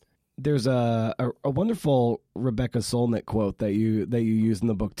news. There's a wonderful Rebecca Solnit quote that you use in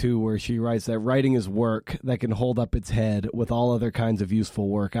the book too, where she writes that writing is work that can hold up its head with all other kinds of useful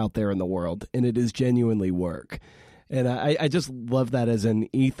work out there in the world, and it is genuinely work. And I just love that as an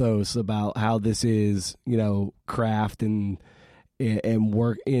ethos about how this is, craft and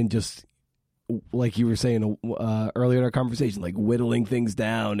work, and just like you were saying earlier in our conversation, like whittling things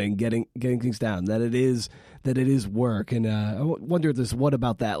down and getting things down. That it is work. And I wonder what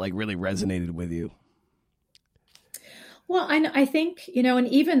about that like really resonated with you? Well, I think and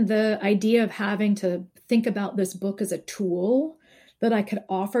even the idea of having to think about this book as a tool that I could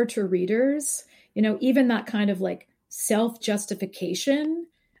offer to readers, even that kind of like self-justification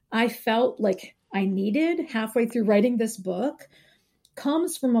I felt like I needed halfway through writing this book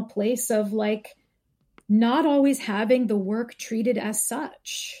comes from a place of like not always having the work treated as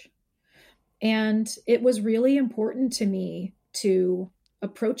such. And it was really important to me to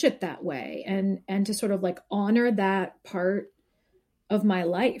approach it that way, and to sort of like honor that part of my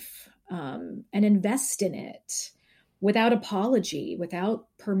life, and invest in it without apology, without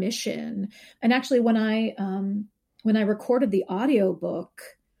permission. And actually, when I recorded the audiobook,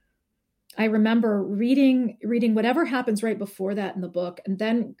 I remember reading whatever happens right before that in the book, and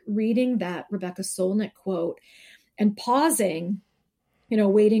then reading that Rebecca Solnit quote and pausing,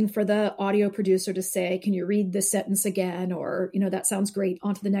 waiting for the audio producer to say, can you read this sentence again? Or, that sounds great,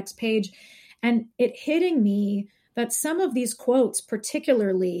 on to the next page. And it hitting me that some of these quotes,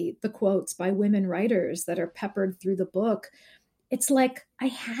 particularly the quotes by women writers that are peppered through the book, it's like I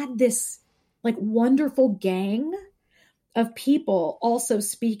had this like wonderful gang of people also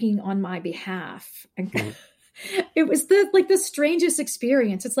speaking on my behalf. And it was the strangest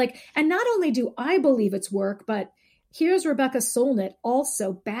experience. It's like, and not only do I believe it's work, but here's Rebecca Solnit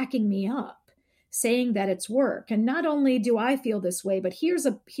also backing me up, saying that it's work. And not only do I feel this way, but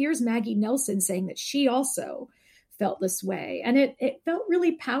here's Maggie Nelson saying that she also felt this way. And it felt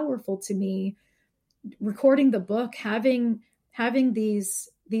really powerful to me recording the book, having these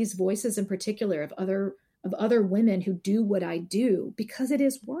voices in particular of other women who do what I do, because it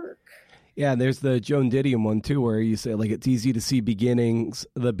is work. Yeah, there's the Joan Didion one too, where you say like it's easy to see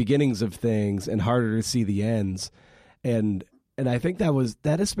the beginnings of things, and harder to see the ends. And I think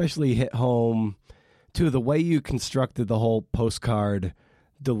that especially hit home to the way you constructed the whole postcard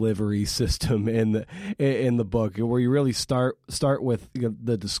delivery system in the book, where you really start with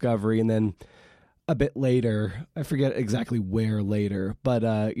the discovery, and then a bit later, I forget exactly where later, but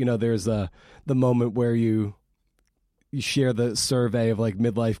there's the moment where you share the survey of like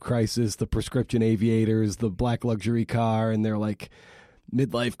midlife crisis, the prescription aviators, the black luxury car, and they're like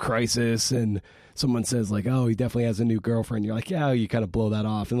midlife crisis, and someone says like, oh, he definitely has a new girlfriend. You're like, yeah, you kind of blow that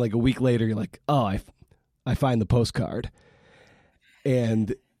off, and like a week later you're like, oh, I find the postcard.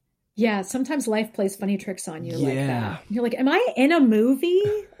 And yeah, sometimes life plays funny tricks on you like that. You're like, am I in a movie?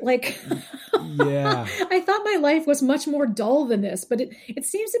 Like, yeah. I thought my life was much more dull than this, but it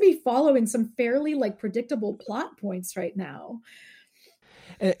seems to be following some fairly like predictable plot points right now.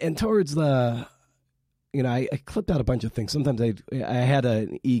 And towards the, I clipped out a bunch of things. Sometimes I had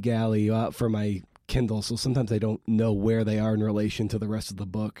an e-galley for my Kindle, so sometimes I don't know where they are in relation to the rest of the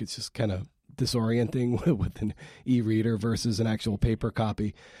book. It's just kind of disorienting with an e-reader versus an actual paper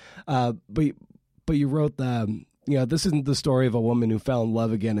copy. But you wrote this isn't the story of a woman who fell in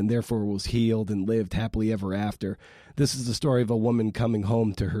love again and therefore was healed and lived happily ever after. This is the story of a woman coming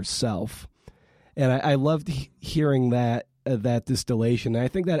home to herself. And I loved hearing that distillation. And I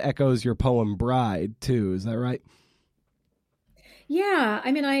think that echoes your poem Bride too. Is that right? Yeah,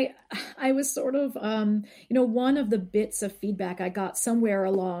 I mean, I was sort of, one of the bits of feedback I got somewhere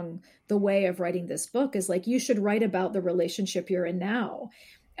along the way of writing this book is like, you should write about the relationship you're in now.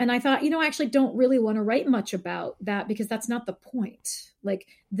 And I thought, I actually don't really want to write much about that, because that's not the point. Like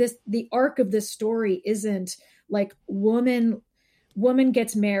the arc of this story isn't like woman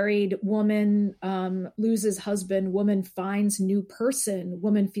gets married, woman loses husband, woman finds new person,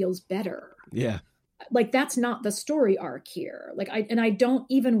 woman feels better. Yeah. Like that's not the story arc here. Like I don't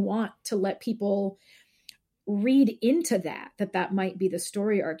even want to let people read into that might be the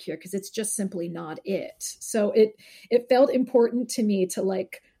story arc here, because it's just simply not it. So it felt important to me to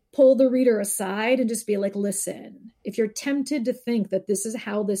like pull the reader aside and just be like, listen, if you're tempted to think that this is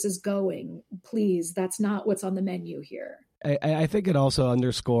how this is going, please, that's not what's on the menu here. I think it also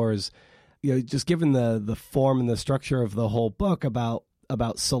underscores, just given the form and the structure of the whole book about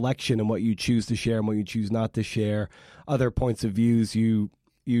selection and what you choose to share and what you choose not to share, other points of views, you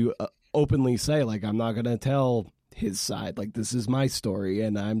openly say, like, I'm not going to tell his side. Like, this is my story,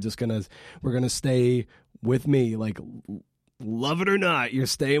 and we're going to stay with me. Like, love it or not, you're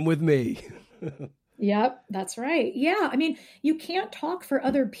staying with me. Yep, that's right. Yeah, I mean, you can't talk for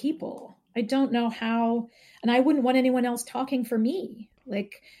other people. I don't know how, and I wouldn't want anyone else talking for me.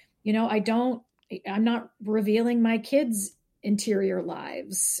 Like, I'm not revealing my kids' interior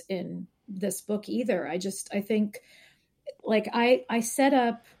lives in this book either. I think like I set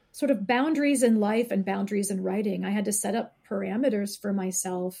up sort of boundaries in life and boundaries in writing. I had to set up parameters for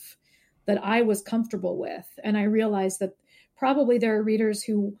myself that I was comfortable with. And I realized that probably there are readers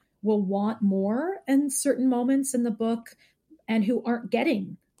who will want more in certain moments in the book and who aren't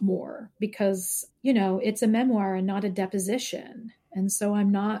getting more because, it's a memoir and not a deposition. And so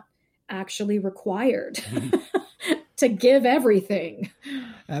I'm not actually required to give everything.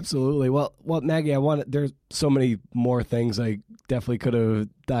 Absolutely. Well, Maggie, there's so many more things I definitely could have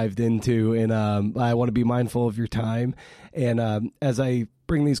dived into, and I want to be mindful of your time. And as I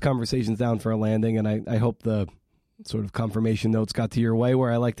bring these conversations down for a landing, and I hope the sort of confirmation notes got to your way, where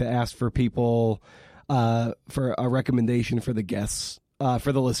I like to ask for people for a recommendation for the guests,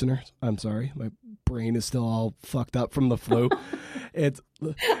 for the listeners. I'm sorry, my brain is still all fucked up from the flu. It's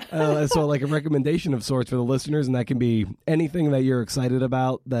so like a recommendation of sorts for the listeners, and that can be anything that you're excited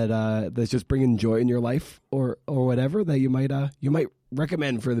about that's just bringing joy in your life, or whatever that you might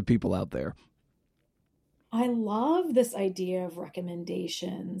recommend for the people out there. I love this idea of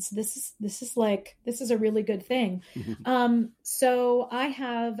recommendations. This is a really good thing. So I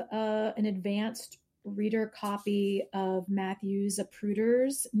have an advanced reader copy of Matthew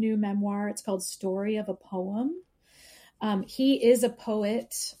Zapruder's new memoir. It's called Story of a Poem. He is a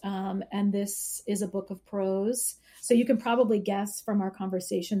poet, and this is a book of prose. So you can probably guess from our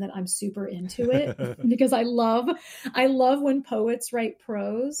conversation that I'm super into it because I love when poets write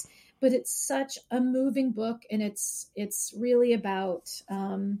prose. But it's such a moving book, and it's really about.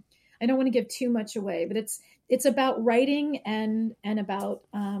 I don't want to give too much away, but it's about writing and about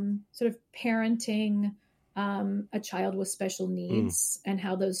sort of parenting a child with special needs and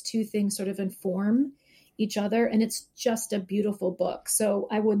how those two things sort of inform each other. And it's just a beautiful book. So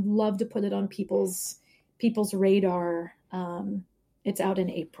I would love to put it on people's radar. It's out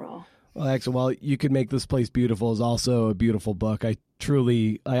in April. Well, actually, while You Could Make This Place Beautiful is also a beautiful book. I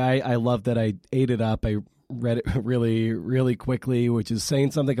love that I ate it up. I read it really, really quickly, which is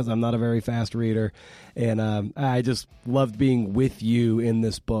saying something because I'm not a very fast reader. And I just loved being with you in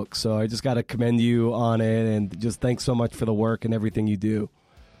this book. So I just got to commend you on it, and just thanks so much for the work and everything you do.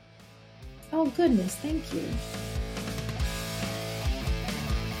 Oh, goodness. Thank you.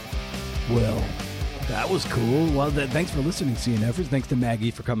 Well, that was cool. Well, thanks for listening, CNFers. Thanks to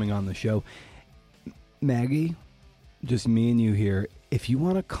Maggie for coming on the show. Maggie, just me and you here. If you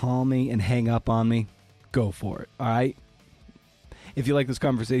want to call me and hang up on me, go for it, all right? If you like this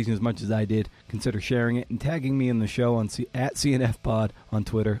conversation as much as I did, consider sharing it and tagging me in the show at CNFpod on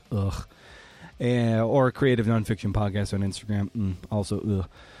Twitter, or Creative Nonfiction Podcast on Instagram, also,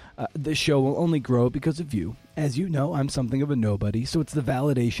 this show will only grow because of you. As you know, I'm something of a nobody, so it's the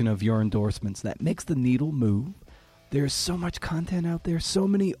validation of your endorsements that makes the needle move. There's so much content out there, so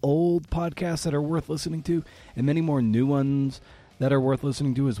many old podcasts that are worth listening to, and many more new ones that are worth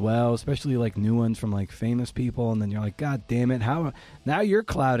listening to as well, especially like new ones from like famous people, and then you're like, God damn it, how now you're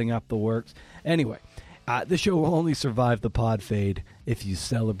clouding up the works. Anyway, the show will only survive the pod fade if you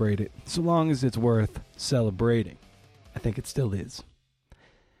celebrate it, so long as it's worth celebrating. I think it still is.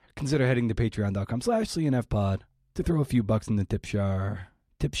 Consider heading to patreon.com/CNFpod to throw a few bucks in the tip jar.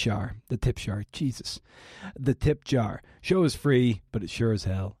 Jesus. The tip jar. Show is free, but it sure as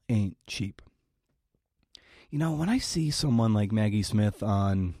hell ain't cheap. You know, when I see someone like Maggie Smith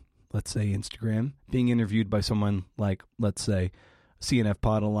on, let's say, Instagram, being interviewed by someone like, let's say, CNF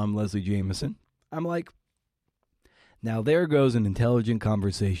Pod alum Leslie Jameson, I'm like, now there goes an intelligent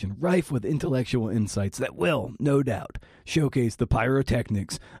conversation, rife with intellectual insights that will, no doubt, showcase the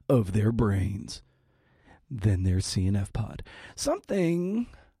pyrotechnics of their brains. Then there's CNF Pod. Something's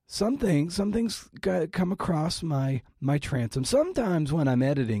come across my transom. Sometimes when I'm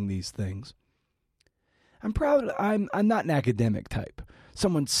editing these things, I'm proud. I'm not an academic type.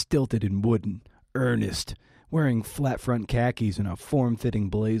 Someone stilted and wooden, earnest, wearing flat front khakis and a form-fitting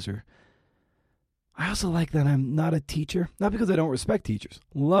blazer. I also like that I'm not a teacher, not because I don't respect teachers.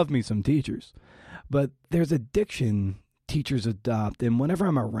 Love me some teachers. But there's a diction teachers adopt, and whenever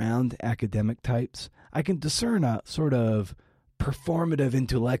I'm around academic types, I can discern a sort of performative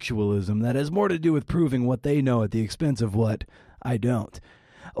intellectualism that has more to do with proving what they know at the expense of what I don't.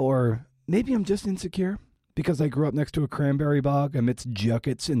 Or maybe I'm just insecure because I grew up next to a cranberry bog amidst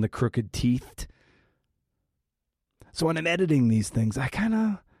juckets in the crooked teeth. So when I'm editing these things, I kind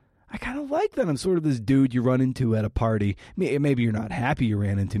of like that I'm sort of this dude you run into at a party. Maybe you're not happy you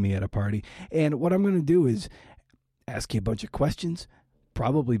ran into me at a party. And what I'm going to do is ask you a bunch of questions,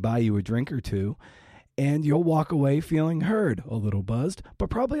 probably buy you a drink or two, and you'll walk away feeling heard, a little buzzed, but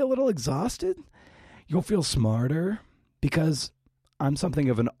probably a little exhausted. You'll feel smarter because I'm something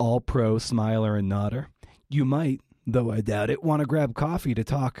of an all-pro smiler and nodder. You might, though I doubt it, want to grab coffee to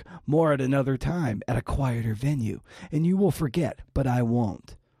talk more at another time at a quieter venue, and you will forget, but I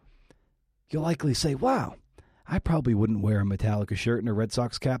won't. You'll likely say, wow, I probably wouldn't wear a Metallica shirt and a Red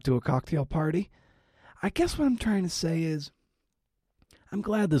Sox cap to a cocktail party. I guess what I'm trying to say is, I'm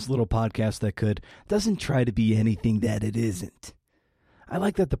glad this little podcast that could doesn't try to be anything that it isn't. I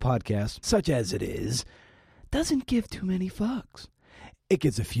like that the podcast, such as it is, doesn't give too many fucks. It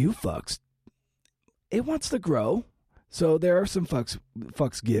gives a few fucks. It wants to grow, so there are some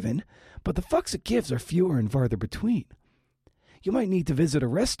fucks given, but the fucks it gives are fewer and farther between. you might need to visit a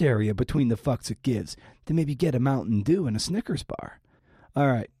rest area between the fucks it gives to maybe get a Mountain Dew and a Snickers bar. All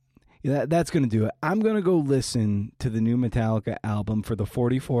right, that's going to do it. I'm going to go listen to the new Metallica album for the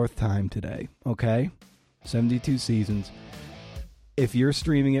 44th time today, okay? 72 seasons. If you're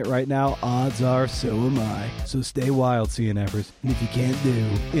streaming it right now, odds are so am I. So stay wild, CNFers. And if you can't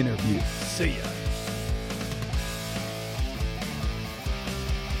do, interview. See ya.